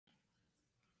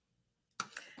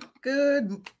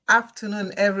Good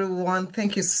afternoon, everyone.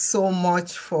 Thank you so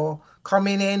much for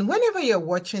coming in. Whenever you're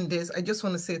watching this, I just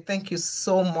want to say thank you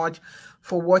so much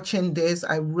for watching this.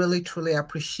 I really, truly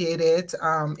appreciate it.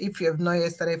 If you have not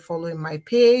yet started following my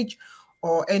page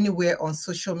or anywhere on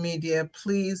social media,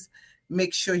 please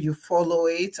make sure you follow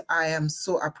it. I am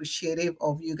so appreciative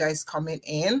of you guys coming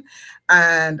in.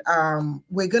 And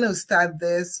we're going to start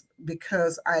this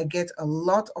because I get a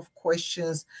lot of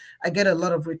questions. I get a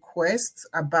lot of requests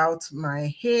about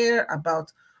my hair,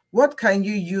 about what can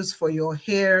you use for your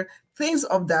hair, things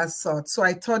of that sort. So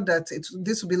I thought that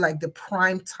this would be like the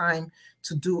prime time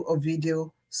to do a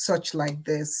video such like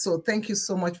this. So thank you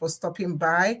so much for stopping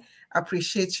by. I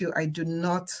appreciate you. I do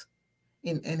not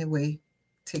in any way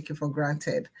take you for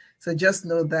granted. So just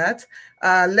know that.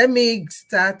 Let me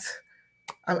start.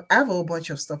 I have a whole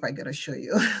bunch of stuff I gotta show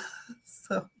you.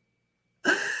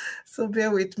 So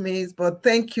bear with me, but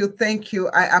thank you.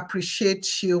 I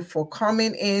appreciate you for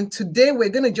coming in. Today, we're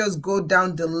going to just go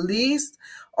down the list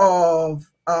of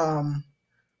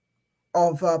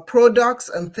products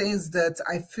and things that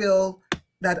I feel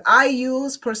that I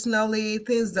use personally,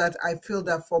 things that I feel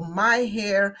that for my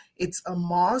hair, it's a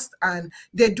must. And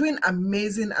they're doing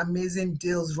amazing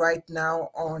deals right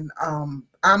now on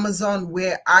Amazon,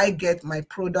 where I get my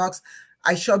products.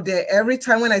 I shop there every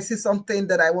time when I see something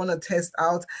that I want to test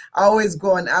out. I always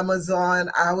go on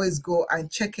Amazon. I always go and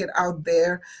check it out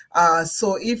there.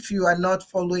 So if you are not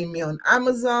following me on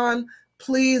Amazon,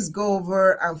 please go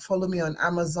over and follow me on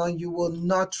Amazon. You will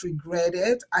not regret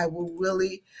it. I will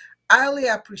really highly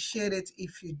appreciate it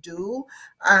if you do.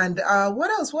 And what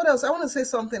else? I want to say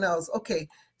something else. Okay,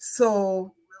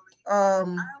 so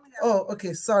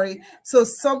okay, sorry. So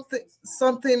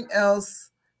something else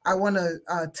I want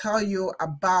to tell you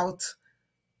about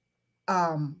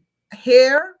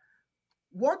hair.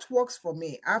 What works for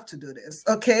me? I have to do this,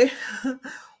 okay?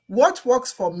 What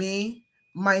works for me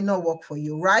might not work for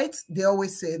you, right? They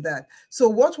always say that. So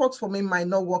what works for me might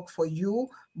not work for you,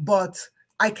 but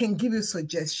I can give you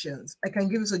suggestions. I can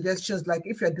give you suggestions, like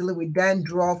if you're dealing with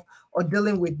dandruff or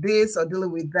dealing with this or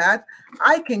dealing with that,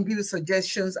 I can give you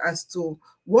suggestions as to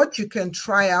what you can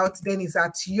try out. Then it's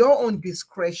at your own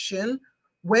discretion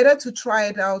whether to try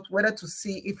it out, whether to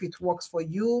see if it works for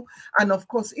you. And of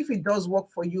course, if it does work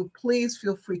for you, please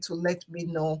feel free to let me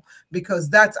know, because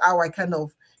that's how I kind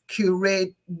of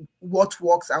curate what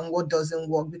works and what doesn't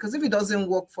work. Because if it doesn't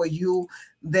work for you,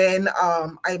 then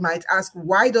I might ask,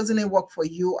 why doesn't it work for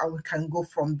you? And we can go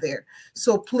from there.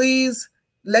 So please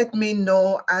let me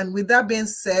know. And with that being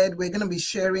said, we're going to be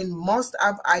sharing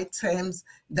must-have items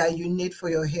that you need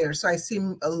for your hair. So I see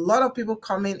a lot of people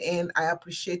coming in. I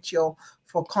appreciate you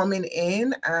for coming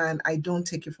in, and I don't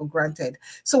take it for granted.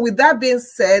 So with that being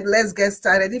said, let's get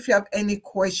started. If you have any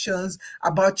questions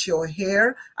about your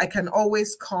hair, I can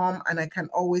always come and I can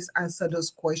always answer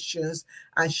those questions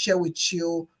and share with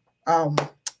you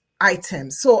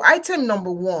items. So item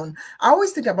number one, I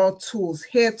always think about tools,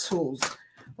 hair tools.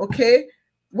 Okay,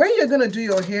 when you're going to do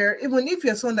your hair, even if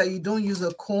you're someone that you don't use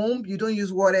a comb, you don't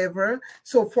use whatever.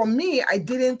 So for me, I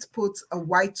didn't put a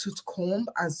white tooth comb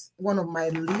as one of my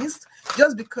lists,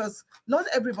 just because not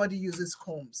everybody uses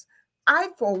combs. I,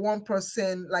 for one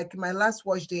person, like my last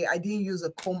wash day, I didn't use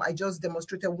a comb. I just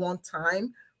demonstrated one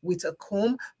time with a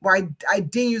comb, but I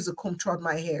didn't use a comb throughout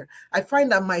my hair. I find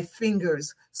that my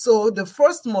fingers, so the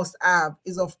first must have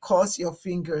is, of course, your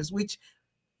fingers, which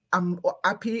I'm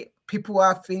happy people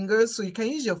have fingers, so you can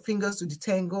use your fingers to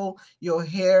detangle your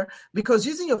hair, because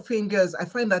using your fingers, I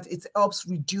find that it helps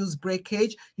reduce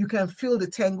breakage. You can feel the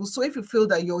tangle. So if you feel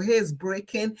that your hair is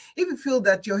breaking, if you feel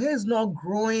that your hair is not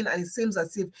growing and it seems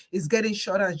as if it's getting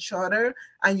shorter and shorter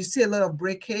and you see a lot of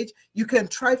breakage, you can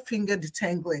try finger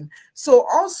detangling. So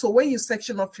also when you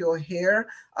section off your hair,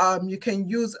 you can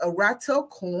use a rattle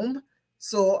comb.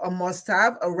 So a must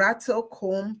have a rattle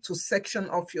comb to section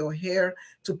off your hair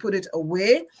to put it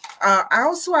away. I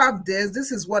also have this.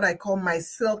 This is what I call my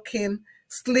slicking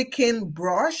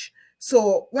brush.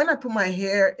 So when I put my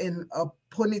hair in a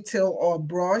ponytail or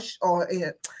brush or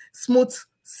a smooth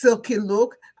silky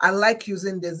look, I like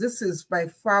using this. This is by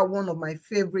far one of my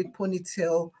favorite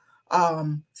ponytail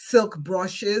silk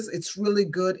brushes. It's really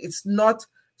good. It's not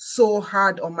so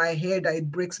hard on my hair that it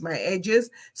breaks my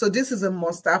edges. So this is a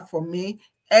must-have for me.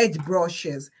 Edge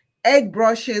brushes. Edge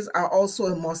brushes are also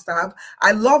a must-have.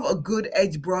 I love a good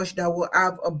edge brush that will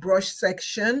have a brush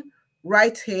section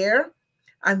right here,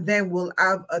 and then we'll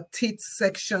have a teeth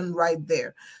section right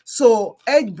there. So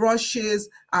edge brushes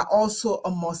are also a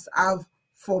must-have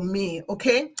for me,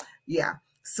 okay? Yeah,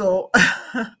 so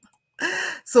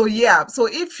so yeah, so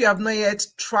if you have not yet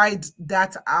tried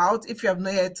that out, if you have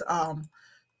not yet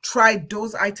try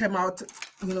those items out.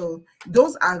 You know,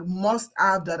 those are must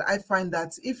have that I find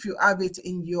that if you have it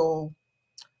in your,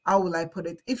 how will I put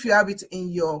it? If you have it in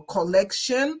your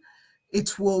collection,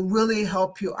 it will really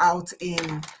help you out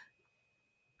in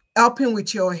helping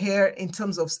with your hair in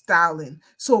terms of styling.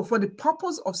 So for the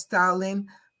purpose of styling,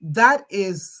 that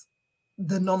is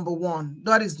the number one.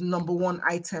 That is the number one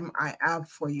item I have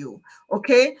for you.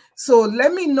 Okay, so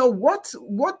let me know what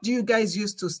do you guys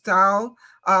use to style.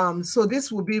 So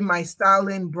this will be my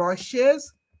styling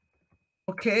brushes.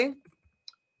 Okay,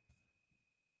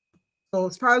 so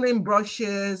styling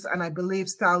brushes, and I believe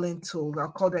styling tools. I'll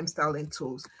call them styling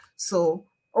tools. So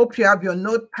hope you have your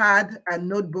notepad and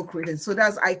notebook reading. So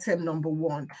that's item number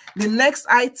one. The next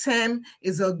item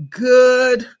is a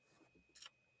good,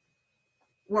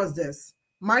 what's this?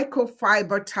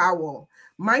 Microfiber towel.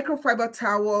 Microfiber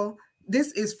towel.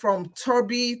 This is from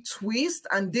Turby Twist,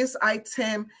 and this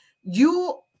item,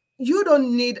 you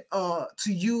don't need to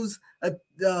use a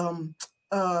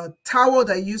towel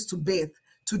that you use to bathe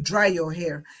to dry your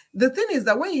hair. The thing is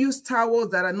that when you use towels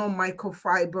that are not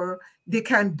microfiber, they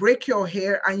can break your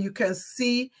hair and you can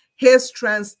see hair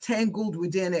strands tangled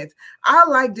within it. I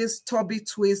like this Turby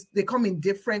Twist. They come in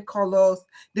different colors.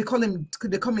 They come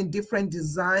in different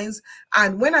designs.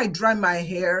 And when I dry my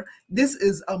hair, this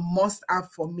is a must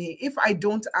have for me. If I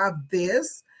don't have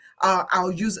this,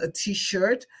 I'll use a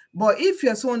t-shirt. But if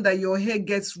you're someone that your hair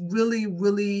gets really,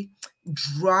 really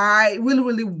dry, really,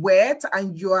 really wet,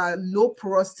 and you are low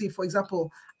porosity, for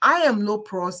example, I am low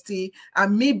porosity,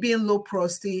 and me being low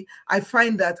porosity, I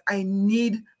find that I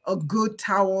need a good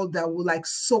towel that will like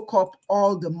soak up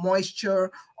all the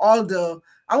moisture, all the,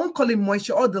 I won't call it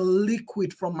moisture, all the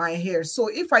liquid from my hair. So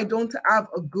if I don't have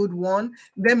a good one,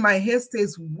 then my hair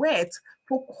stays wet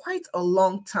for quite a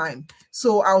long time.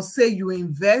 So I'll say you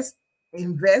invest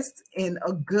in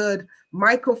a good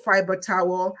microfiber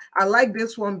towel. I like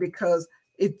this one because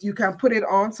you can put it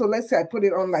on. So let's say I put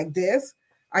it on like this,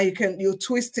 and you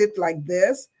twist it like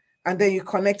this, and then you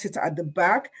connect it at the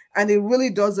back, and it really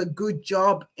does a good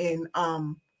job in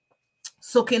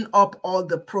soaking up all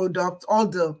the product, all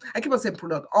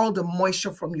the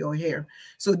moisture from your hair.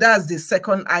 So that's the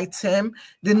second item.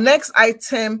 The next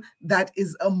item that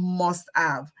is a must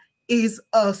have is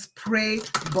a spray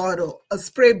bottle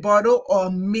or a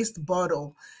mist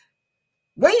bottle.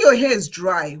 When your hair is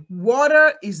dry,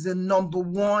 water is the number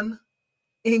one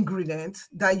ingredient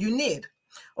that you need.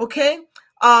 Okay,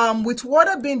 with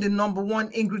water being the number one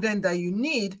ingredient that you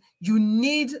need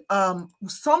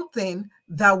something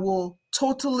that will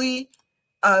totally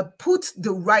put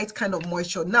the right kind of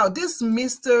moisture. Now, this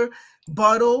mister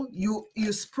bottle, you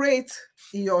spray it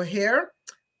in your hair.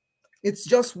 It's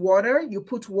just water. You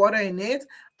put water in it.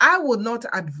 I would not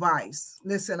advise,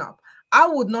 listen up, I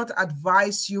would not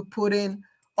advise you putting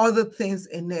other things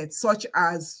in it, such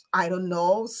as, I don't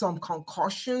know, some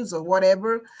concoctions or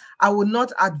whatever. I would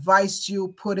not advise you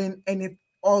putting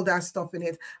all that stuff in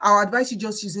it. I'll advise you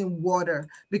just using water,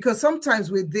 because sometimes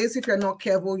with this, if you're not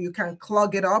careful, you can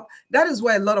clog it up. That is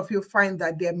why a lot of you find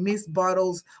that their mist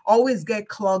bottles always get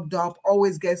clogged up,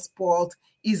 always get spoiled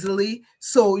easily.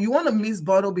 So you want a mist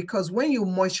bottle, because when you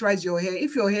moisturize your hair,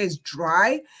 if your hair is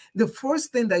dry, the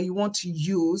first thing that you want to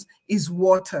use is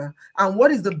water. And what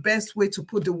is the best way to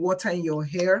put the water in your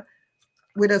hair?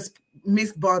 With a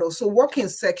mist bottle. So working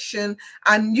section,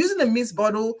 and using a mist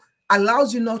bottle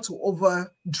allows you not to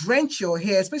over drench your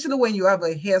hair, especially when you have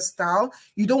a hairstyle.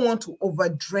 You don't want to over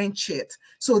drench it.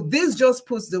 So this just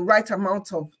puts the right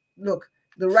amount of, look,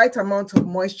 the right amount of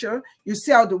moisture. You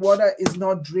see how the water is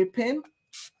not dripping?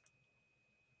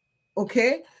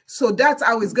 Okay, so that's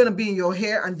how it's going to be in your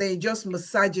hair, and then you just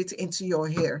massage it into your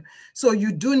hair. So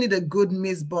you do need a good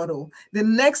mist bottle. The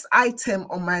next item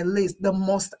on my list, the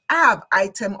must have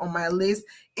item on my list,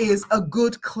 is a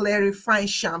good clarifying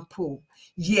shampoo.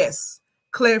 Yes,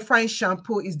 clarifying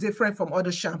shampoo is different from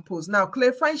other shampoos. Now,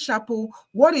 clarifying shampoo,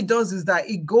 what it does is that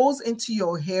it goes into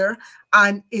your hair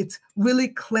and it really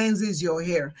cleanses your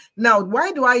hair. Now,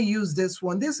 why do I use this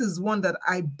one? This is one that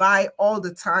I buy all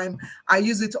the time. I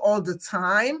use it all the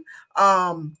time.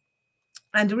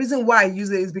 And the reason why I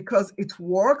use it is because it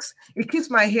works. It keeps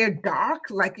my hair dark.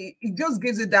 Like it just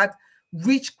gives it that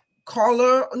rich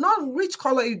color, not rich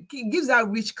color, it gives that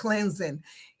rich cleansing.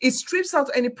 It strips out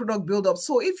any product buildup.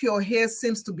 So if your hair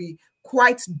seems to be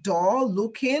quite dull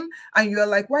looking and you're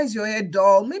like, why is your hair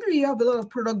dull? Maybe you have a lot of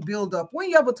product buildup. When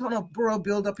you have a ton of product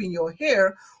buildup in your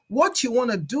hair, what you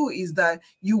want to do is that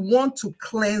you want to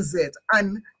cleanse it.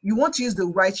 And You want to use the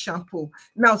right shampoo.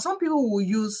 Now, some people will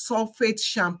use sulfate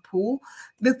shampoo.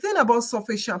 The thing about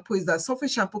sulfate shampoo is that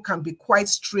sulfate shampoo can be quite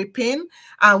stripping.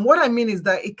 And what I mean is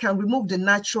that it can remove the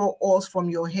natural oils from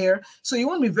your hair. So you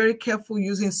want to be very careful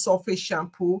using sulfate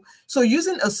shampoo. So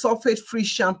using a sulfate-free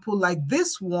shampoo like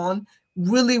this one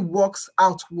really works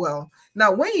out well.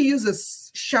 Now, when you use a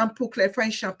shampoo,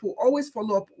 clarifying shampoo, always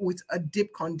follow up with a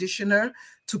deep conditioner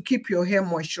to keep your hair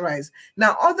moisturized.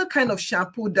 Now, other kind of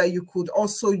shampoo that you could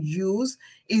also use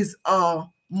is a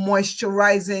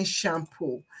moisturizing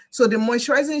shampoo. So the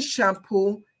moisturizing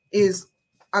shampoo is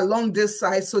along this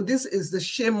side. So this is the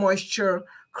Shea Moisture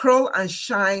Curl and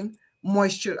Shine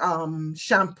Moisture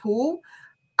shampoo.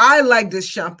 I like this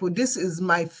shampoo. This is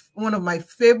one of my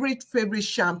favorite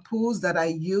shampoos that I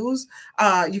use.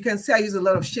 You can see I use a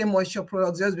lot of Shea Moisture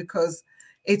products just because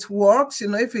it works. You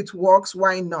know, if it works,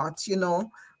 why not? You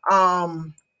know,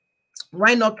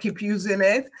 why not keep using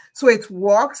it? So it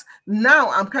works.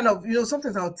 Now I'm kind of, you know,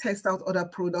 sometimes I'll test out other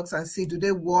products and see, do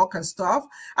they work and stuff.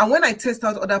 And when I test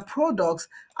out other products,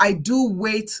 I do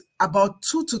wait about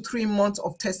 2 to 3 months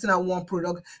of testing out one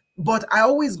product. But I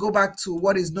always go back to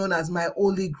what is known as my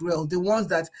holy grail, the ones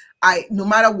that no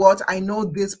matter what, I know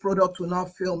this product will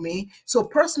not fail me. So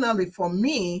personally, for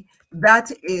me,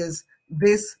 that is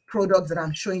this product that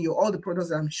I'm showing you, all the products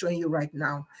that I'm showing you right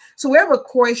now. So we have a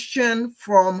question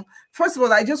from, first of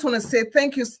all, I just want to say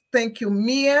thank you,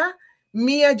 Mia.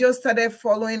 Mia just started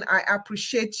following. I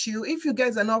appreciate you. If you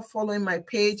guys are not following my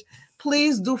page,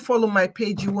 please do follow my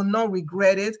page. You will not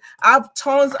regret it. I have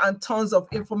tons and tons of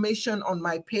information on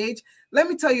my page. Let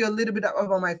me tell you a little bit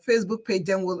about my Facebook page,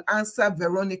 then we'll answer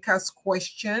Veronica's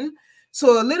question.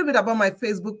 So a little bit about my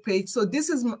Facebook page. So this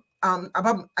is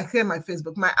about, I say my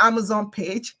Facebook, my Amazon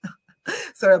page.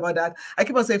 Sorry about that. I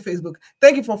keep on saying Facebook.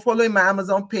 Thank you for following my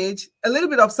Amazon page. A little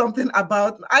bit of something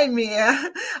about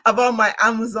about my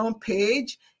Amazon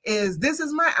page is this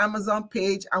is my Amazon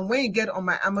page. And when you get on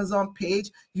my Amazon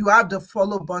page, you have the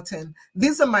follow button.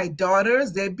 These are my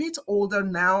daughters. They're a bit older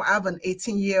now. I have an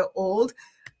 18-year-old.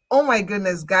 Oh my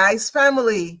goodness, guys,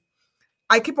 family.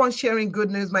 I keep on sharing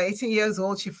good news. My 18 years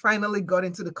old, she finally got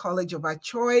into the college of her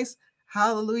choice.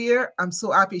 Hallelujah. I'm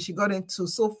so happy she got into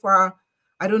so far.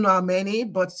 I don't know how many,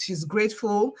 but she's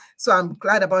grateful. So I'm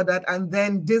glad about that. And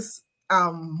then this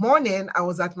morning, I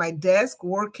was at my desk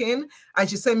working, and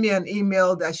she sent me an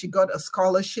email that she got a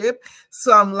scholarship.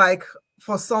 So I'm like,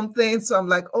 for something. So I'm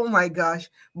like, oh my gosh.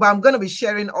 But I'm going to be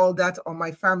sharing all that on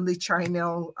my family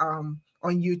channel on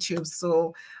YouTube.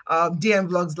 So DM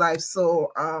Vlogs Live.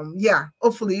 So yeah,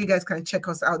 hopefully you guys can check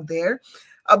us out there.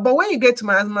 But when you get to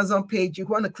my Amazon page, you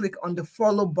want to click on the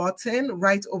follow button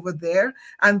right over there.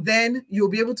 And then you'll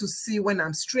be able to see when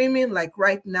I'm streaming, like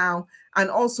right now, and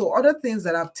also other things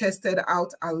that I've tested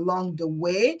out along the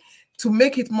way. To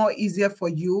make it more easier for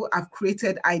you, I've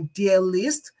created idea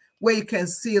list where you can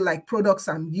see like products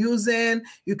I'm using.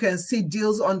 You can see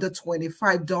deals under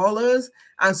 $25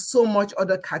 and so much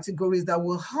other categories that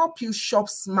will help you shop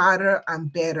smarter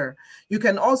and better. You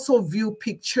can also view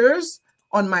pictures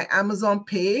on my Amazon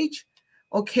page.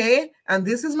 Okay, and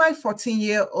this is my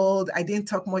 14-year-old. I didn't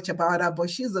talk much about her, but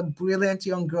she's a brilliant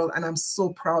young girl, and I'm so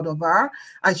proud of her.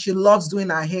 And she loves doing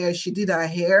her hair. She did her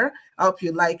hair. I hope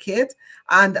you like it.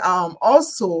 And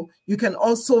also, you can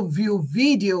also view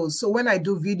videos. So when I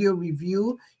do video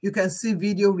review, you can see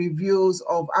video reviews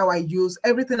of how I use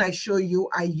everything I show you.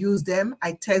 I use them.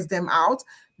 I test them out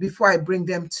before I bring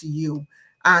them to you.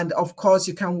 And of course,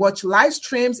 you can watch live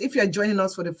streams. If you're joining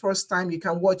us for the first time, you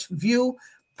can view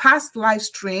past live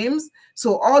streams.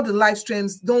 So all the live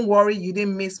streams, don't worry, you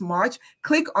didn't miss much.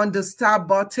 Click on the star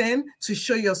button to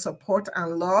show your support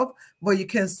and love. But you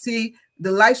can see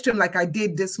the live stream like I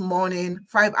did this morning,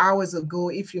 5 hours ago.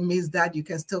 If you missed that, you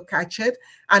can still catch it.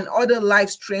 And other live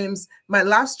streams, my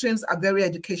live streams are very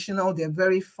educational. They're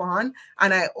very fun.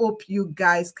 And I hope you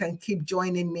guys can keep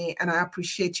joining me. And I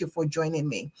appreciate you for joining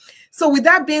me. So with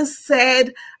that being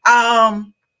said,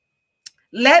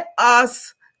 let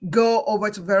us go over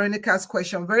to Veronica's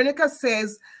question. Veronica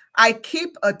says, I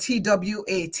keep a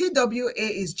TWA. TWA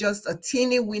is just a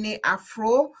teeny weeny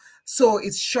afro. So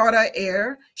it's shorter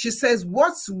hair. She says,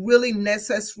 what's really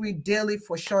necessary daily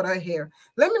for shorter hair?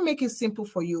 Let me make it simple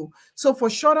for you. So for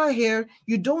shorter hair,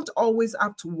 you don't always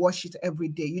have to wash it every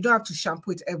day. You don't have to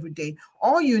shampoo it every day.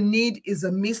 All you need is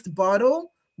a mist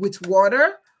bottle with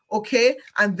water, okay?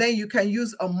 And then you can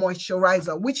use a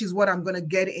moisturizer, which is what I'm going to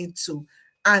get into,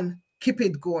 and keep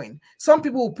it going. Some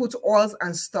people will put oils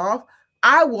and stuff.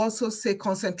 I will also say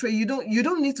concentrate. You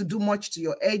don't need to do much to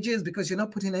your edges because you're not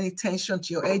putting any tension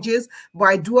to your edges. But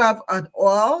I do have an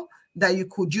oil that you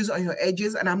could use on your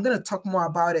edges, and I'm going to talk more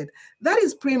about it. That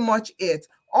is pretty much it.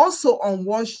 Also on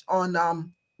wash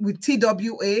on with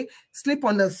TWA, sleep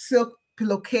on a silk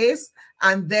pillowcase,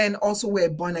 and then also wear a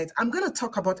bonnet. I'm going to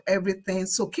talk about everything,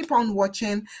 so keep on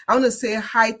watching. I want to say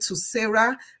hi to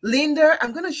Sarah. Linda,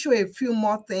 I'm going to show you a few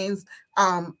more things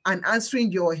and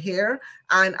answering your hair,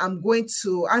 and I'm going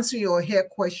to answer your hair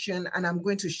question, and I'm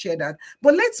going to share that.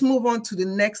 But let's move on to the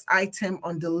next item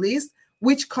on the list,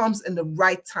 which comes in the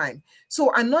right time.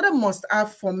 So another must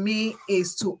have for me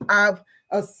is to have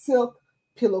a silk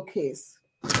pillowcase.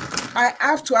 I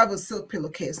have to have a silk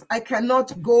pillowcase. I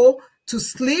cannot go to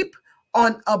sleep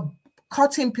on a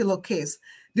cotton pillowcase.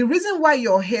 The reason why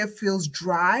your hair feels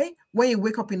dry when you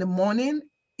wake up in the morning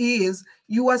is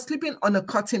you are sleeping on a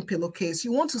cotton pillowcase.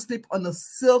 You want to sleep on a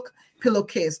silk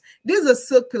pillowcase. This is a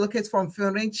silk pillowcase from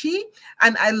Fiorenci,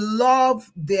 and I love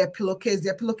their pillowcase.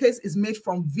 Their pillowcase is made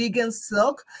from vegan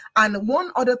silk. And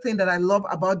one other thing that I love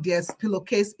about their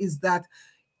pillowcase is that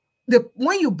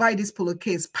when you buy this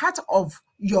pillowcase, part of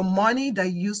your money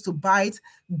that you use to buy it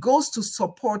goes to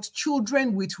support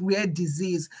children with rare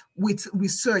disease, with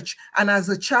research. And as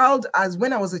a child,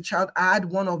 when I was a child, I had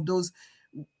one of those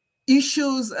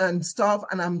issues and stuff,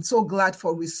 and I'm so glad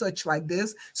for research like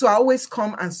this. So I always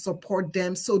come and support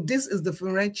them. So this is the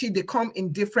Fiorenci. They come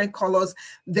in different colors.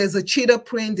 There's a cheetah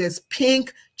print, there's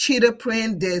pink cheetah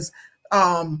print, there's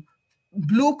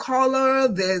blue color,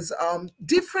 there's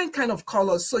different kind of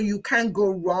colors, so you can't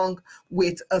go wrong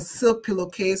with a silk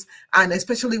pillowcase, and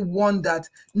especially one that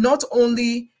not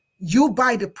only you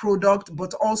buy the product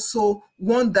but also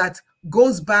one that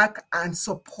goes back and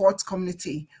supports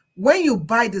community. When you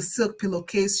buy the silk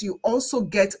pillowcase, you also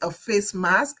get a face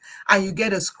mask and you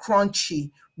get a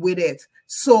scrunchie with it,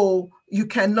 so you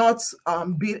cannot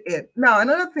beat it. Now,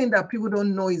 another thing that people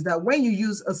don't know is that when you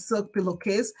use a silk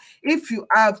pillowcase, if you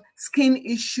have skin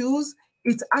issues,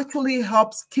 it actually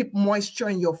helps keep moisture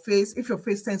in your face. If your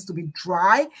face tends to be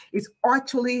dry, it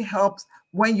actually helps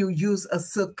when you use a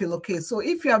silk pillowcase. So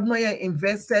if you have not yet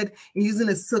invested in using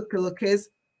a silk pillowcase,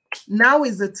 now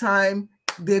is the time.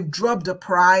 They've dropped the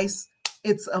price.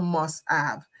 It's a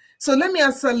must-have. So let me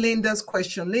answer Linda's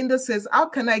question. Linda says, how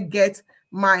can I get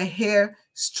my hair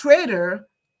straighter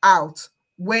out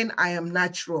when I am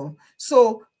natural?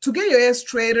 So to get your hair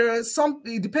straighter,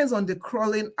 it depends on the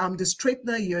curling, the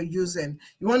straightener you're using.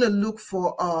 You want to look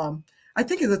for, I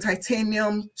think it's a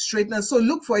titanium straightener. So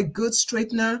look for a good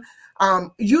straightener.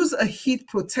 Use a heat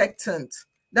protectant.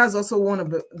 That's also one of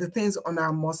the things on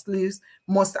our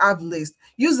must-have list.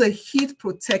 Use a heat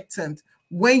protectant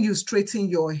when you straighten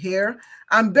your hair.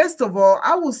 And best of all,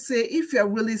 I will say, if you're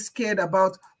really scared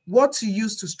about what to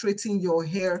use to straighten your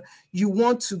hair, you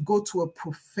want to go to a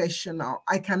professional.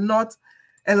 I cannot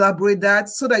elaborate that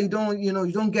so that you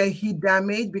don't get heat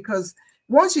damage, because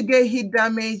once you get heat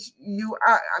damage,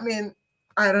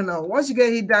 I don't know. Once you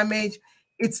get heat damage,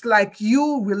 it's like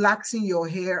you relaxing your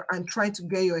hair and trying to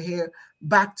get your hair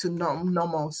back to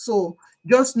normal. So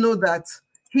just know that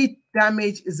heat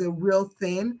damage is a real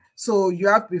thing. So you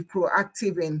have to be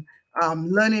proactive in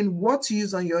learning what to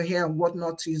use on your hair and what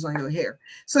not to use on your hair.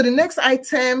 So the next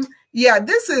item, yeah,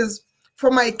 this is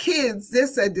for my kids. They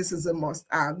said this is a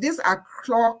must-have. These are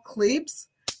claw clips,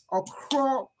 or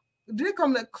do they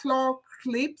come like claw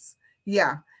clips?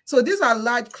 Yeah. So these are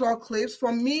large claw clips.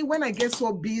 For me, when I get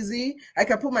so busy, I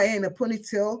can put my hair in a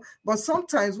ponytail. But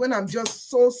sometimes when I'm just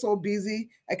so busy,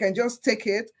 I can just take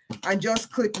it and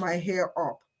just clip my hair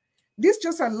up. This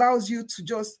just allows you to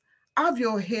just have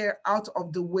your hair out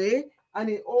of the way, and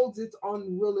it holds it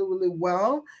on really, really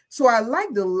well. So I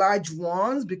like the large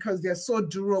ones because they're so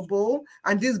durable.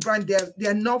 And this brand,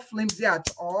 they're not flimsy at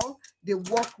all. They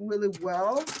work really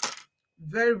well,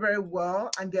 very, very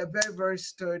well, and they're very, very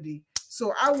sturdy.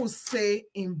 So I would say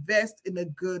invest in a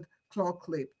good claw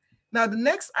clip. Now, the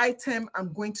next item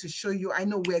I'm going to show you, I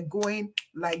know we're going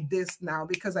like this now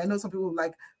because I know some people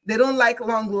they don't like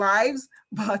long lives,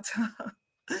 but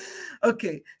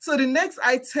okay. So the next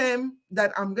item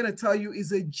that I'm going to tell you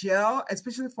is a gel,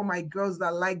 especially for my girls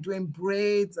that like doing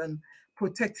braids and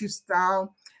protective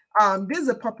style. This is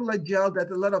a popular gel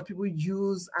that a lot of people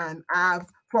use and have.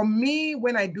 For me,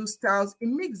 when I do styles, it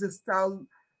makes the style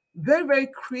very, very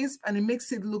crisp, and it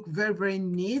makes it look very, very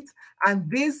neat.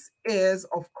 And this is,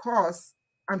 of course,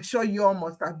 I'm sure you all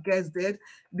must have guessed it.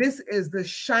 This is the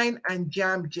Shine and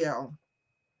Jam gel,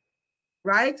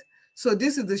 right? So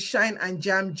this is the Shine and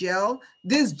Jam gel.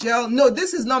 This gel, no,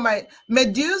 this is not my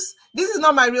Medusa. This is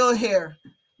not my real hair.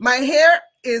 My hair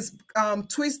is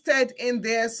twisted in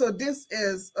there. So this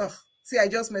is, see, I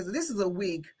just messed it. This is a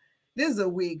wig. This is a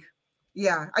wig.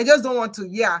 Yeah, I just don't want to.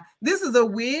 Yeah, this is a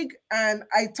wig, and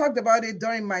I talked about it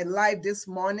during my live this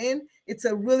morning. It's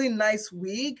a really nice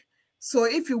wig. So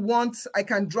if you want, I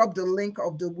can drop the link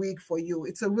of the wig for you.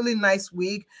 It's a really nice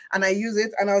wig, and I use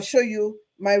it, and I'll show you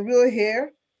my real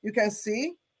hair. You can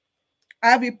see I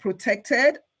have it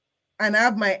protected, and I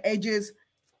have my edges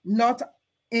not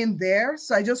in there.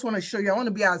 So I just want to show you. I want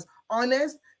to be as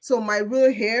honest. So my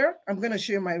real hair, I'm going to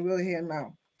show you my real hair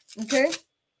now. Okay.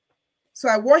 So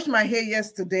I washed my hair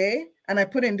yesterday, and I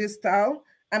put in this style,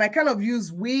 and I kind of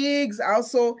use wigs. I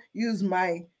also use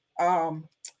my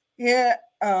hair.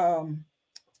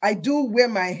 I do wear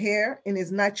my hair in its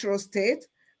natural state,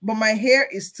 but my hair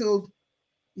is still,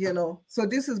 you know, so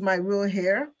this is my real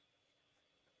hair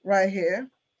right here.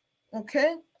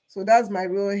 Okay. So that's my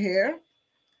real hair,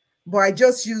 but I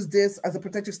just use this as a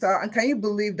protective style. And can you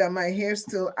believe that my hair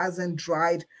still hasn't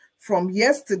dried from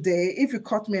yesterday? If you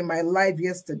caught me in my live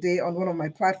yesterday on one of my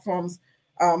platforms,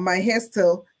 my hair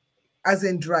still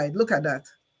hasn't dried. Look at that.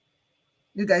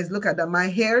 You guys look at that. My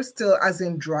hair still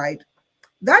hasn't dried.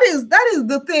 That is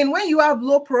the thing. When you have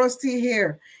low porosity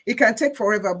hair, it can take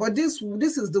forever. But this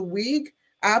is the wig.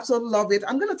 I absolutely love it.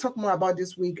 I'm going to talk more about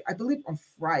this wig, I believe, on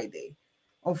Friday.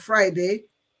 On Friday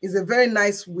is a very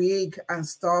nice wig and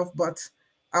stuff, but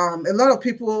a lot of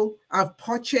people have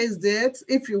purchased it.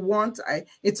 If you want,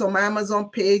 it's on my Amazon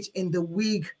page in the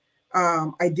wig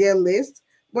idea list.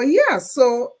 But yeah,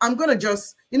 so I'm going to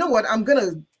just, you know what, I'm going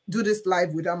to do this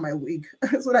live without my wig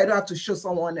so that I don't have to show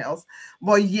someone else.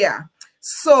 But yeah.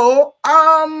 So,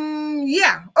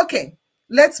 yeah, okay,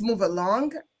 let's move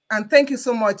along. And thank you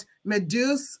so much,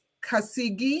 Meduse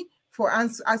Kasigi, for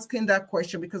asking that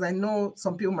question, because I know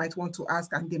some people might want to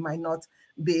ask and they might not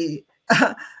be,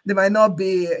 they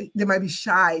might be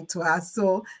shy to ask.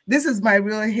 So this is my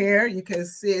real hair. You can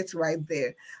see it right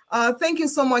there. Thank you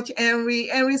so much, Henry.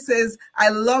 Henry says, I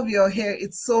love your hair.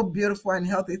 It's so beautiful and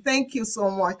healthy. Thank you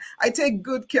so much. I take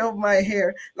good care of my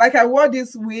hair. Like I wore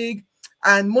this wig,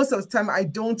 and most of the time I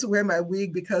don't wear my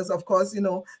wig because, of course, you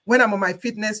know, when I'm on my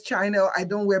fitness channel, I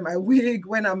don't wear my wig.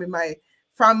 When I'm in my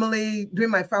family, doing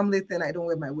my family thing, I don't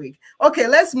wear my wig. Okay,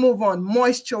 let's move on.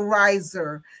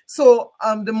 Moisturizer. So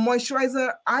the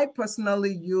moisturizer I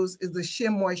personally use is the Shea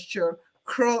Moisture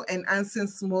Curl Enhancing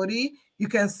Smoothie. You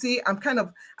can see I kind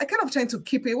of trying to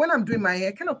keep it when I'm doing my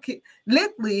hair.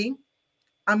 Lately,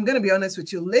 I'm going to be honest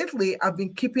with you. Lately, I've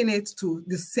been keeping it to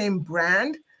the same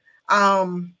brand.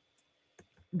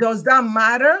 Does that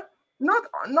matter?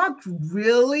 Not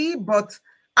really, but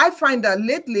I find that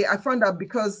lately, I found that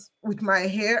because with my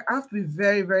hair, I have to be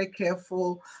very, very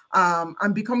careful.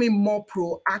 I'm becoming more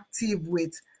proactive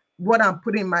with what I'm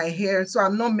putting in my hair. So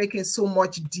I'm not making so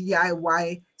much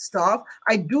DIY stuff.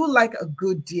 I do like a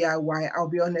good DIY, I'll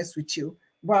be honest with you.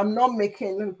 But I'm not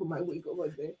making, let me put my wig over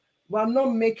there. But I'm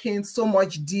not making so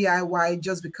much DIY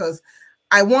just because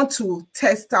I want to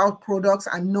test out products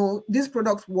and know this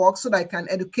product works so that I can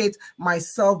educate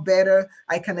myself better.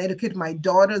 I can educate my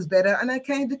daughters better, and I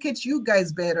can educate you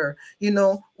guys better. You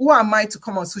know, who am I to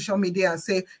come on social media and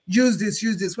say, use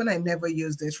this when I never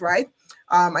use this, right?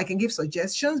 I can give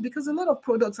suggestions because a lot of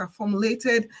products are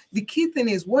formulated. The key thing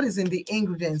is what is in the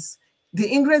ingredients. The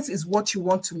ingredients is what you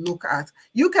want to look at.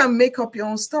 You can make up your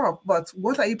own stuff, but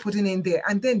what are you putting in there?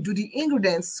 And then do the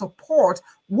ingredients support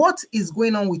what is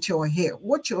going on with your hair,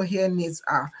 what your hair needs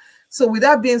are. So with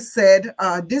that being said,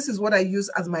 this is what I use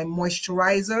as my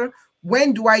moisturizer.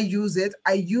 When do I use it?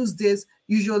 I use this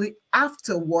usually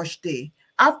after wash day.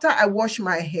 After I wash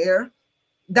my hair,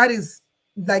 that is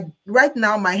like right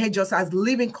now, my hair just has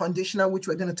leave-in conditioner, which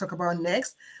we're going to talk about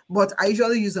next. But I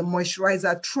usually use a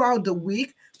moisturizer throughout the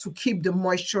week to keep the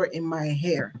moisture in my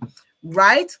hair,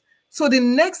 right? So the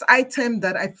next item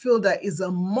that I feel that is a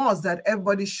must that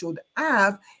everybody should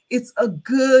have, it's a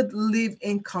good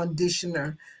leave-in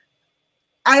conditioner.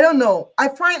 I don't know. I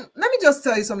find, let me just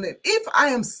tell you something. If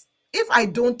I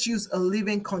don't use a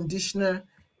leave-in conditioner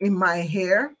in my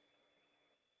hair,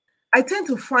 I tend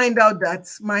to find out that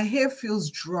my hair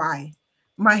feels dry.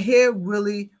 My hair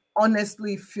really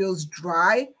honestly feels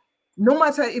dry. No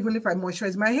matter even if I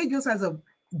moisturize, my hair just has a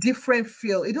different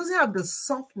feel. It doesn't have the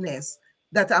softness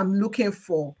that I'm looking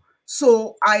for.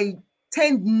 So I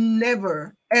tend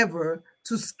never, ever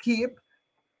to skip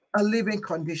a leave-in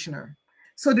conditioner.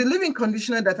 So the leave-in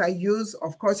conditioner that I use,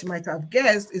 of course, you might have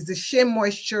guessed, is the Shea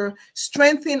Moisture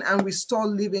Strengthen and Restore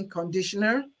Leave-In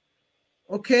Conditioner.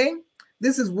 Okay.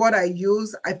 This is what I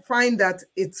use. I find that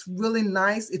it's really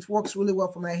nice. It works really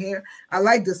well for my hair. I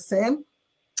like the scent.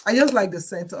 I just like the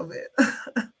scent of it.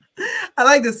 I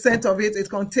like the scent of it. It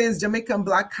contains Jamaican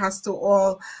black castor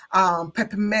oil,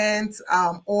 peppermint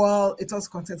oil. It also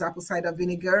contains apple cider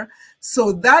vinegar.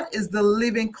 So that is the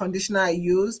leave-in conditioner I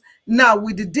use. Now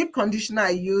with the deep conditioner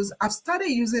I use, I've started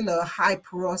using a high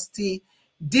porosity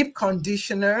deep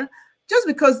conditioner. just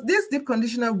because this deep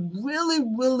conditioner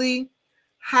really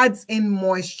adds in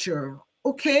moisture.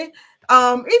 Okay.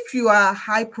 If you are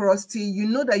high porosity, you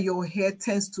know that your hair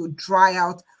tends to dry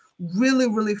out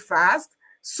really fast.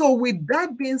 So with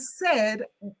that being said,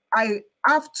 I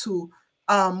have to,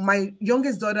 my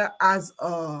youngest daughter has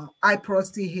high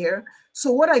porosity hair.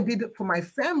 So what I did for my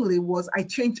family was I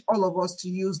changed all of us to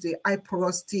use the high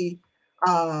porosity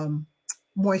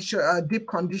moisture deep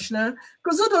conditioner,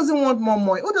 because who doesn't want more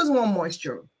moisture? Who doesn't want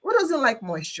moisture? Who doesn't like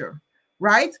moisture,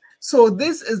 right? So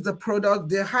this is the product,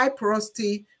 the high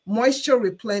porosity moisture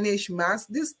replenish mask.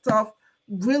 This stuff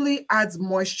really adds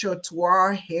moisture to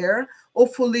our hair.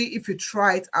 Hopefully, if you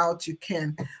try it out, you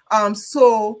can.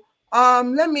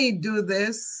 Let me do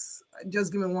this.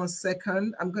 Just give me 1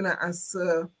 second. I'm gonna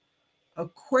answer a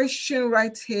question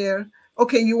right here.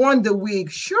 Okay, you want the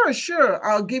wig? Sure.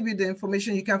 I'll give you the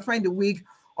information. You can find the wig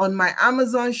on my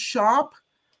Amazon shop.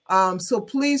 So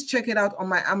please check it out on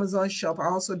my Amazon shop. I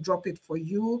also drop it for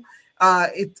you.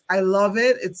 I love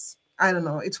it. I don't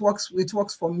know, it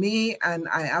works for me, and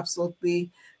I absolutely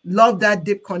love that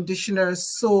deep conditioner.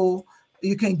 So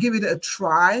you can give it a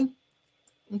try.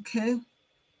 Okay.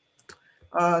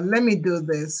 Let me do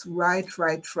this. Right.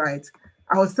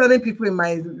 I was telling people in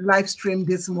my live stream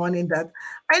this morning that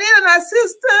I need an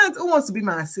assistant. Who wants to be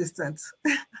my assistant?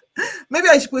 Maybe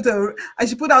I should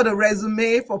put out a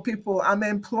resume for people. I'm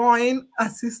employing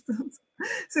assistants.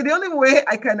 So the only way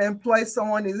I can employ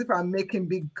someone is if I'm making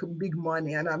big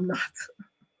money, and I'm not.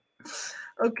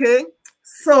 Okay.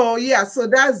 So yeah, so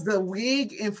that's the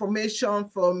wig information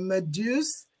from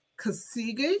Meduse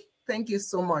Kasigi. Thank you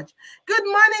so much. Good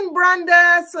morning,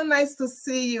 Brenda. So nice to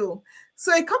see you.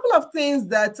 So a couple of things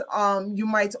that you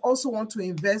might also want to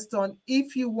invest on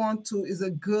if you want to is a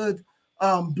good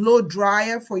blow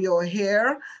dryer for your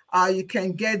hair. You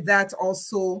can get that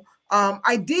also.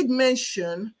 I did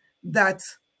mention that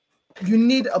you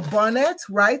need a bonnet,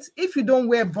 right? If you don't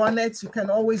wear bonnets, you can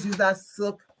always use that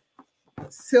silk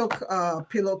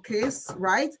pillowcase,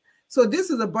 right? So this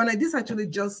is a bonnet. This actually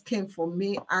just came from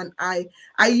me, and I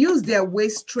use their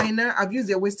waist trainer. I've used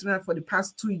their waist trainer for the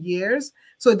past 2 years.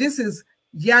 So this is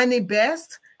Yanni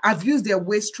Best. I've used their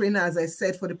waist trainer, as I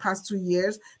said, for the past 2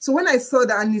 years. So when I saw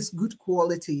that, and it's good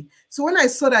quality. So when I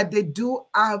saw that they do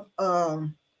have a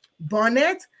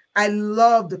bonnet, I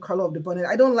love the color of the bonnet.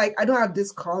 I don't have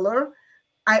this color.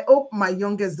 I hope my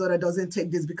youngest daughter doesn't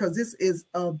take this, because this is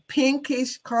a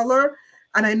pinkish color.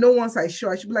 And I know once I show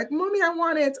her, she'll be like, Mommy, I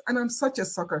want it. And I'm such a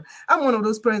sucker. I'm one of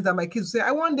those parents that my kids say,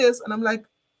 I want this. And I'm like,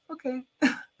 okay.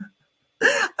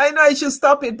 I know I should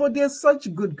stop it, but they're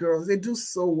such good girls. They do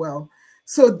so well.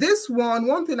 So this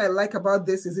one thing I like about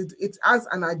this is it has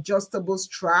an adjustable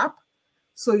strap.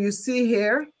 So you see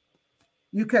here,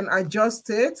 you can adjust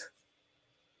it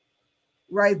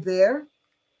right there.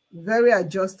 Very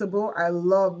adjustable. I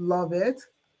love it.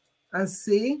 And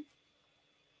see,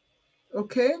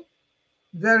 okay,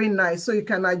 very nice. So you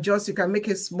can adjust, you can make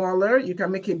it smaller, you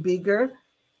can make it bigger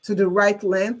to the right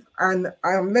length. And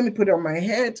let me put it on my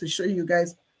head to show you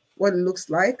guys what it looks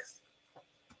like.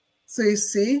 So you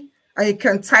see, and you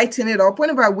can tighten it up.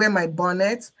 Whenever I wear my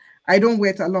bonnet, I don't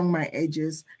wear it along my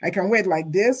edges. I can wear it like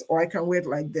this, or I can wear it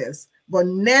like this, but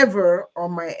never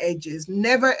on my edges.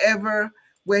 Never ever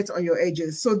wear it on your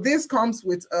edges. So this comes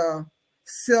with a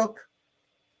silk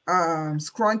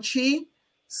scrunchie.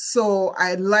 So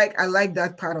I like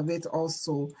that part of it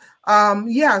also.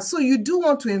 Yeah, so you do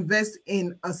want to invest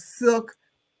in a silk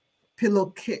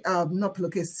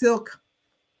silk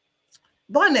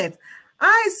bonnet.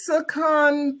 Hi,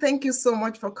 Silkon. Thank you so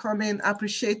much for coming. I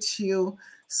appreciate you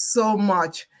so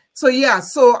much. So yeah,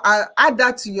 so I'll add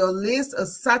that to your list, a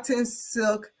satin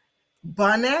silk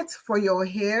bonnet for your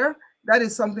hair. That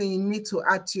is something you need to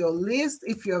add to your list.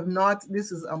 If you have not,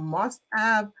 this is a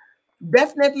must-have.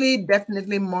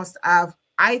 Definitely must-have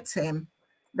item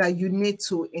that you need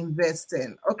to invest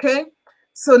in. Okay,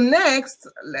 so next,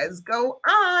 let's go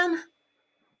on.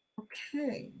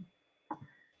 Okay,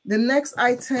 the next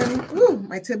item. Ooh,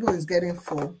 my table is getting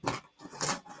full.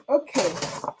 Okay,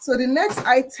 so the next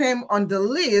item on the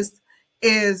list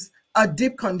is a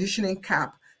deep conditioning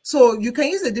cap. So you can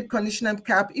use a deep conditioner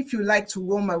cap if you like to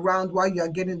roam around while you are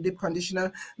getting deep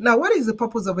conditioner. Now, what is the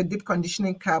purpose of a deep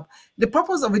conditioning cap? The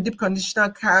purpose of a deep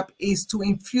conditioner cap is to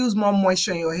infuse more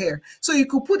moisture in your hair. So you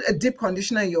could put a deep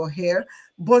conditioner in your hair,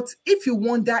 but if you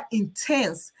want that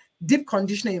intense deep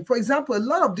conditioning, for example, a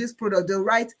lot of these products, they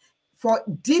write for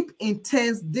deep,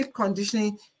 intense, deep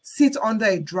conditioning, sit under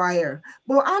a dryer.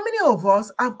 But how many of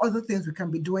us have other things we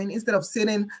can be doing instead of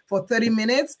sitting for 30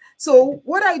 minutes? So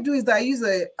what I do is that I use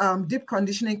a deep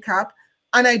conditioning cap,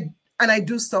 and and I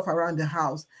do stuff around the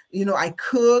house. You know, I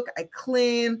cook, I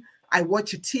clean, I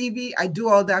watch a TV, I do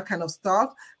all that kind of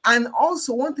stuff. And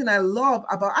also one thing I love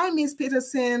about, I Miss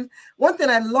Peterson, one thing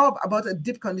I love about a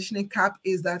deep conditioning cap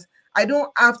is that I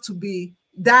don't have to be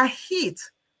that heat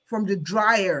from the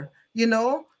dryer. You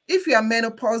know, if you are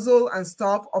menopausal and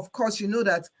stuff, of course, you know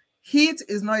that heat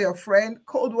is not your friend.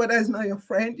 Cold weather is not your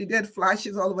friend. You get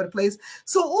flashes all over the place.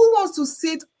 So who wants to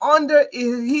sit under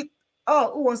a heat?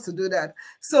 Oh, who wants to do that?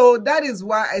 So that is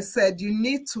why I said you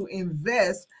need to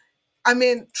invest. I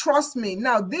mean, trust me.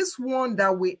 Now, this one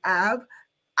that we have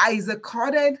is a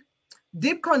corded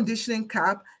deep conditioning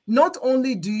cap. Not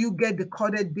only do you get the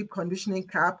corded deep conditioning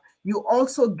cap, you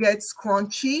also get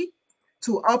scrunchy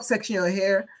to upsection your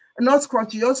hair. Not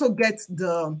scrunchy, you also get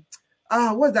the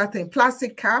what's that thing?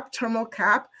 Plastic cap, thermal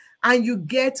cap, and you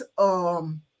get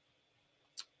what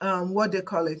they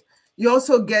call it. You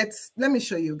also get, let me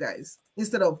show you guys,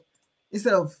 instead of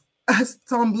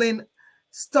stumbling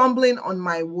on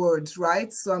my words,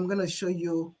 right? So I'm gonna show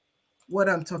you what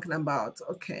I'm talking about.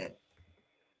 Okay.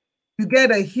 You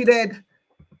get a heated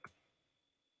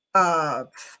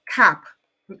cap.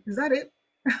 Is that it?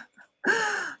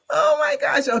 Oh my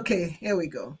gosh. Okay, here we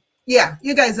go. Yeah,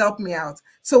 you guys help me out.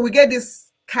 So we get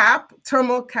this cap,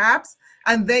 thermal caps,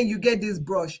 and then you get this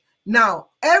brush. Now,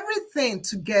 everything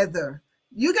together,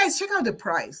 you guys check out the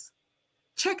price.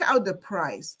 Check out the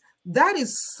price. That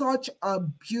is such a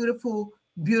beautiful,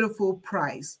 beautiful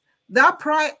price. That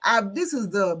price, this is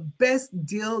the best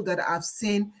deal that I've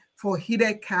seen for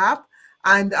heated cap.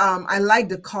 And I like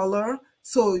the color.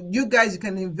 So you guys, you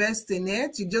can invest in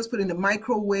it. You just put it in the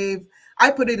microwave. I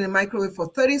put it in the microwave for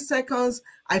 30 seconds.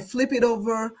 I flip it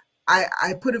over.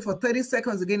 I put it for 30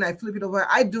 seconds again. I flip it over.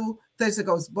 I do 30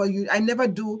 seconds, but I never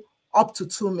do up to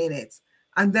 2 minutes.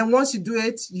 And then once you do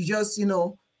it, you just, you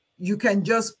know, you can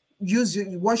just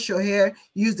wash your hair,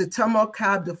 use the thermal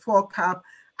cap, the fall cap,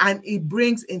 and it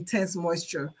brings intense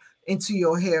moisture into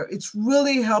your hair. It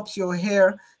really helps your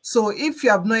hair. So if you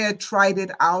have not yet tried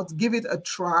it out, give it a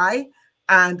try.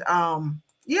 And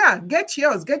yeah, get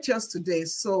yours today.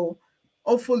 So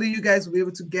hopefully you guys will be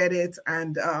able to get it.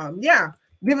 And yeah,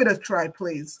 give it a try,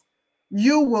 please.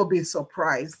 You will be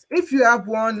surprised. If you have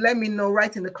one, let me know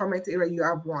right in the comment area you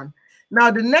have one. Now,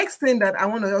 the next thing that I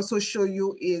want to also show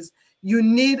you is you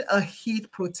need a heat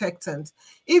protectant.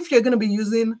 If you're going to be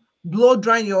using blow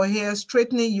drying your hair,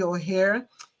 straightening your hair,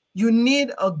 you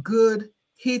need a good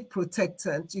heat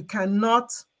protectant. You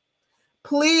cannot,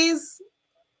 please,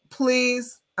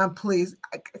 and please,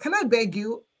 can I beg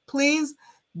you, please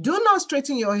do not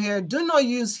straighten your hair. Do not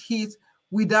use heat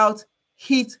without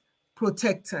heat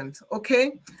protectant,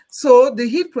 okay? So the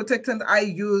heat protectant I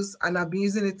use, and I've been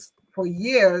using it for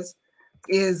years,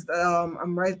 is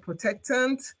I'm right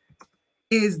protectant,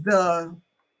 is the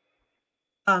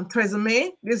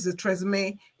Tresemme. This is the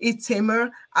Tresemme Heat Tamer.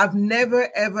 I've never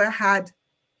ever had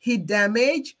heat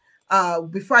damage.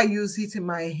 Before I use heat in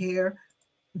my hair,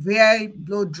 via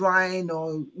blow drying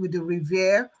or with the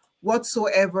Riviere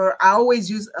whatsoever, I always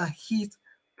use a heat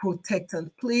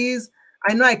protectant. Please,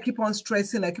 I know I keep on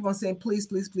stressing, I keep on saying, please,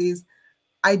 please, please.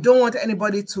 I don't want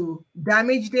anybody to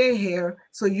damage their hair,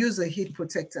 so use a heat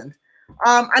protectant.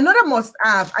 Another must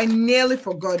have, I nearly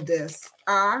forgot this,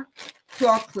 are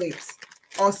claw clips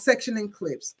or sectioning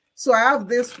clips. So I have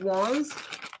these ones.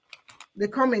 They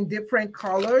come in different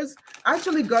colors. I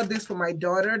actually got this for my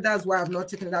daughter. That's why I've not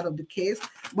taken it out of the case.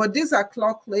 But these are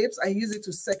claw clips. I use it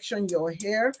to section your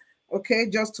hair, okay,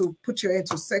 just to put your hair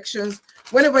into sections.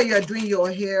 Whenever you're doing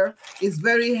your hair, it's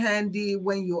very handy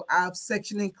when you have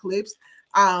sectioning clips.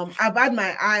 I've had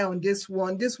my eye on this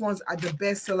one. These ones are the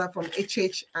best seller from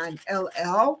HH and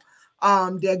LL.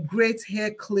 They're great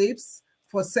hair clips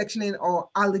for sectioning, or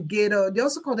alligator. They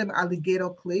also call them alligator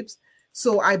clips.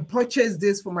 So I purchased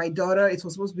this for my daughter. It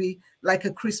was supposed to be like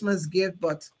a Christmas gift,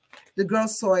 but the girl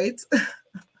saw it.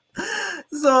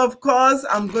 So of course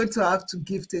I'm going to have to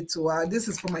gift it to her. This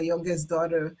is for my youngest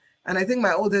daughter. And I think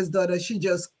my oldest daughter, she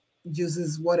just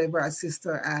uses whatever her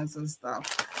sister has and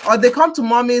stuff. Or they come to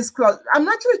mommy's closet. I'm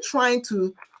actually trying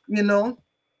to, you know.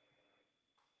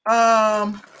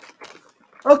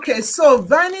 Okay, so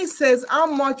Vanny says, how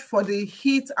much for the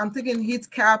heat? I'm thinking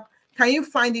heat cap. Can you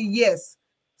find it? Yes.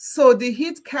 So the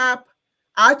heat cap,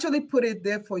 I actually put it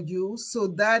there for you. So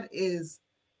that is,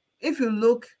 if you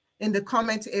look in the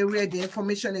comment area, the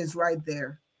information is right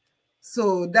there.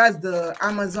 So that's the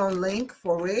Amazon link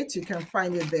for it. You can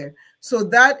find it there. So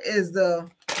that is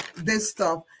this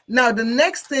stuff. Now, the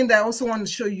next thing that I also want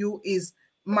to show you is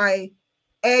my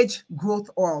edge growth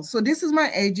oil. So this is my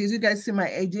edges. You guys see my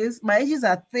edges. My edges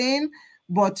are thin,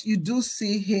 but you do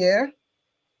see here.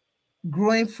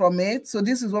 growing from it. So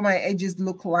this is what my edges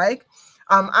look like.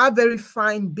 I have very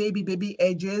fine baby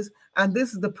edges, and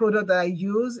this is the product that I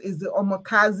use, is the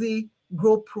Omokazi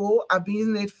Grow Pro. I've been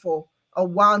using it for a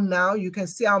while now. You can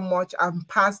see how much I'm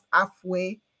past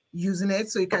halfway using it,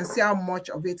 so you can see how much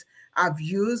of it I've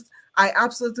used. I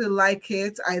absolutely like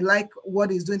it. I like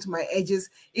what it's doing to my edges.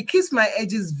 It keeps my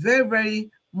edges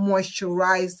very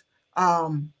moisturized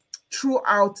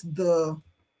throughout the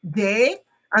day,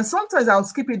 and sometimes I'll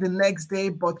skip it the next day,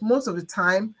 but most of the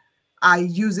time I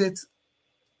use it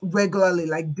regularly,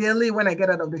 like daily. When I get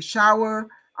out of the shower,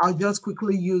 I'll just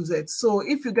quickly use it. So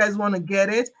if you guys want to get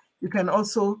it, you can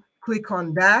also click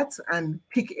on that and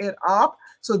pick it up.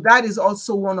 So that is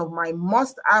also one of my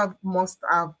must-have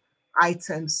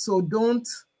items. So don't,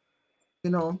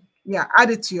 add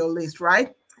it to your list,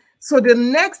 right? So the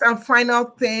next and final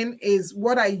thing is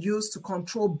what I use to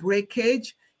control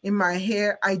breakage in my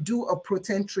hair. I do a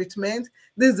protein treatment.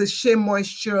 This is the Shea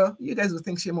Moisture. You guys will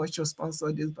think Shea Moisture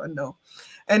sponsored this, but no.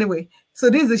 Anyway, so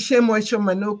this is the Shea Moisture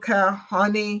Manuka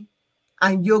honey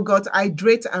and yogurt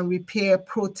hydrate and repair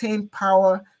protein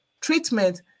power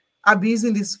treatment. I've been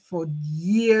using this for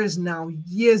years now,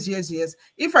 years.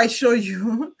 If I show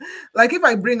you, like if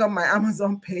I bring up my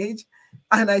Amazon page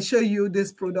and I show you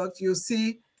this product, you'll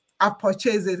see I've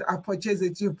purchased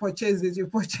it, you purchased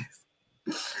it.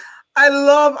 I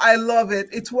love it.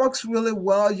 It works really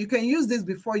well. You can use this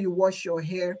before you wash your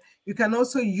hair. You can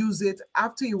also use it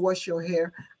after you wash your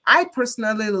hair. I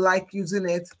personally like using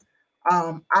it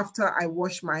after I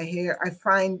wash my hair.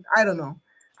 I don't know,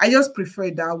 I just prefer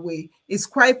it that way. It's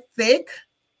quite thick.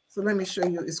 So let me show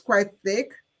you. It's quite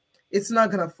thick. It's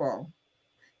not gonna fall.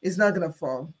 It's not gonna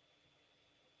fall.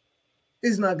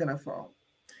 It's not gonna fall.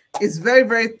 It's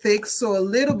very thick, so a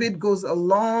little bit goes a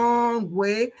long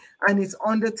way, and it's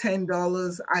under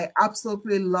 $10. I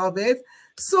absolutely love it.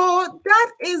 So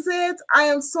that is it. I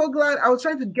am so glad. I was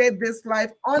trying to get this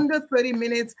live under 30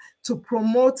 minutes to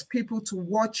promote people to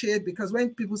watch it, because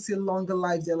when people see longer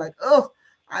lives, they're like, oh,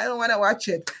 I don't want to watch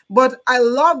it. But I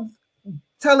love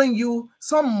telling you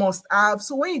some must have.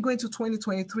 So when you go into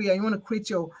 2023 and you want to create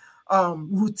your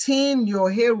routine, your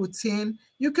hair routine,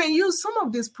 you can use some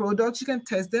of these products. You can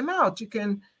test them out. You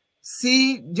can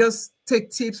see, just take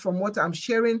tips from what I'm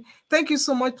sharing. Thank you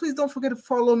so much. Please don't forget to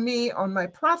follow me on my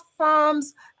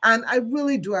platforms, and I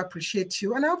really do appreciate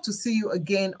you. And I hope to see you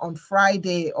again on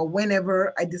Friday or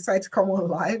whenever I decide to come on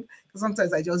live, because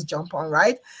sometimes I just jump on,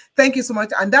 right? Thank you so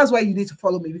much. And that's why you need to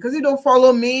follow me, because you don't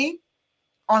follow me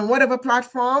on whatever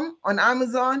platform, on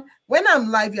Amazon, when I'm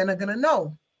live, you're not gonna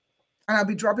know. And I'll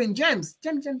be dropping gems.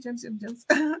 Gems.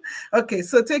 Okay,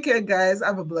 so take care, guys.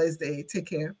 Have a blessed day. Take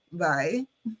care. Bye.